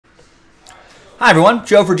Hi everyone,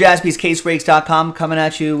 Joe for JaspysCaseBreaks.com coming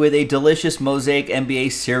at you with a delicious MOSAIC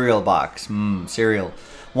NBA cereal box. Cereal.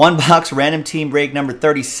 One box random team break number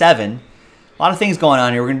 37. A lot of things going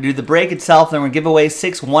on here. We're going to do the break itself, then we're going to give away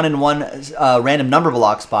 6 1-in-1 random number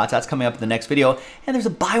block spots. That's coming up in the next video. And there's a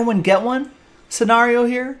buy one, get one scenario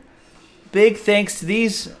here. Big thanks to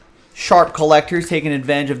these sharp collectors taking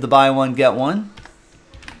advantage of the buy one, get one.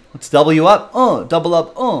 Let's double you up. Double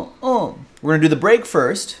up. We're going to do the break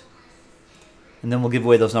first. And then we'll give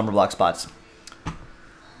away those number block spots.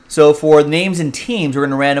 So for names and teams, we're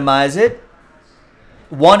going to randomize it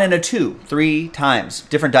 1 and a 2, 3 times.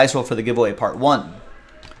 Different dice roll for the giveaway part. 1,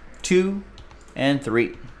 2, and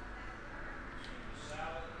 3.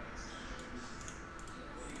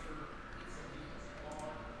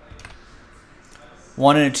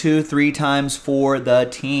 One and a 2, 3 times for the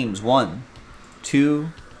teams. 1, 2,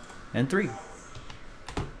 and 3.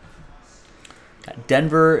 Got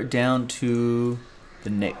Denver down to the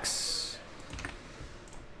Knicks.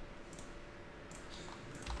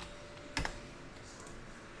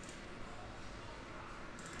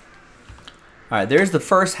 All right, there's the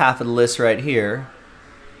first half of the list right here.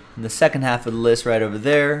 And the second half of the list right over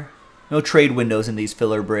there. No trade windows in these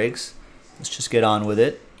filler breaks. Let's just get on with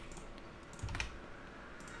it.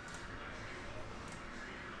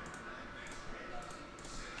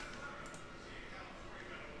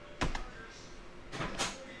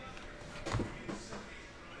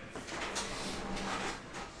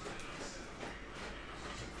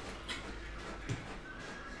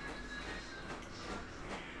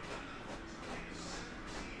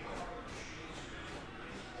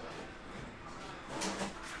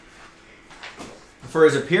 For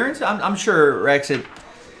his appearance, I'm sure Rex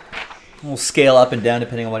will scale up and down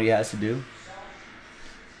depending on what he has to do.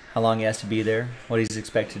 How long he has to be there, what he's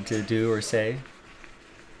expected to do or say.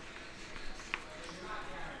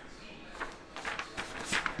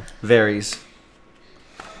 Varies.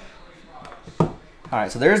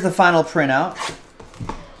 Alright, so there's the final printout.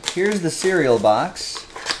 Here's the cereal box.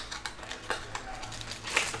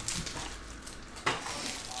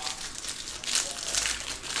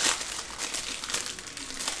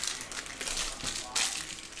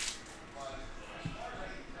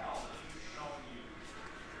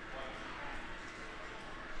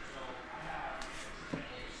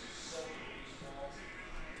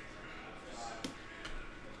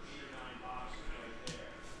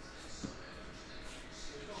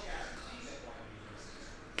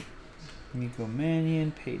 Nico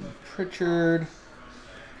Mannion, Peyton Pritchard.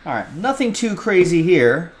 All right, nothing too crazy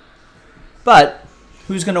here, but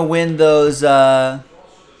who's going to win those?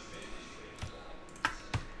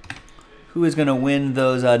 Who is going to win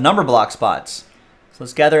those number block spots? So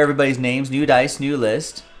let's gather everybody's names. New dice, new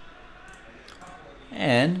list,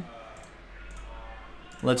 and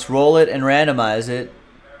let's roll it and randomize it.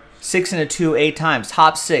 6 and a 2, 8 times.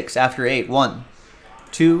 Top 6 after 8. 1,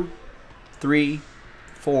 2, 3,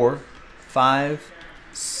 4. 5,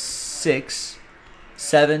 6,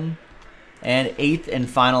 7, and 8th and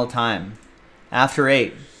final time. After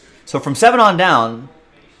 8. So from 7 on down,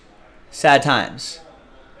 sad times.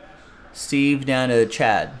 Steve down to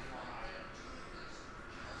Chad.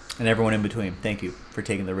 And everyone in between. Thank you for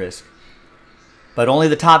taking the risk. But only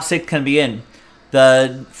the top 6 can be in.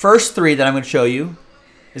 The first 3 that I'm going to show you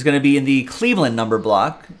is going to be in the Cleveland number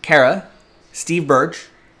block. Kara, Steve Birch,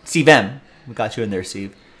 Steve M. We got you in there,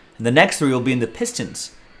 Steve. And the next 3 will be in the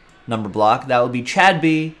Pistons number block. That will be Chad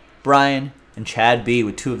B, Brian, and Chad B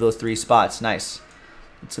with 2 of those 3 spots. Nice.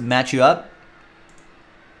 Let's match you up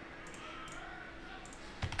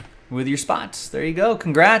with your spots. There you go.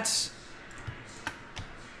 Congrats.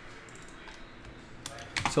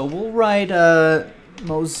 So we'll write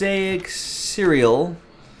MOSAIC cereal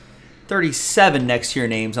 37 next to your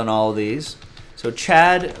names on all of these. So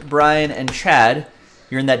Chad, Brian, and Chad,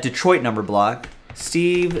 you're in that Detroit number block.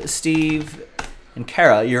 Steve, and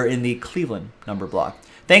Kara, you're in the Cleveland number block.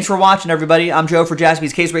 Thanks for watching, everybody. I'm Joe for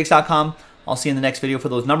JaspysCaseBreaks.com. I'll see you in the next video for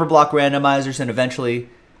those number block randomizers and eventually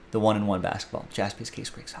the 1-in-1 basketball.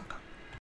 JaspysCaseBreaks.com.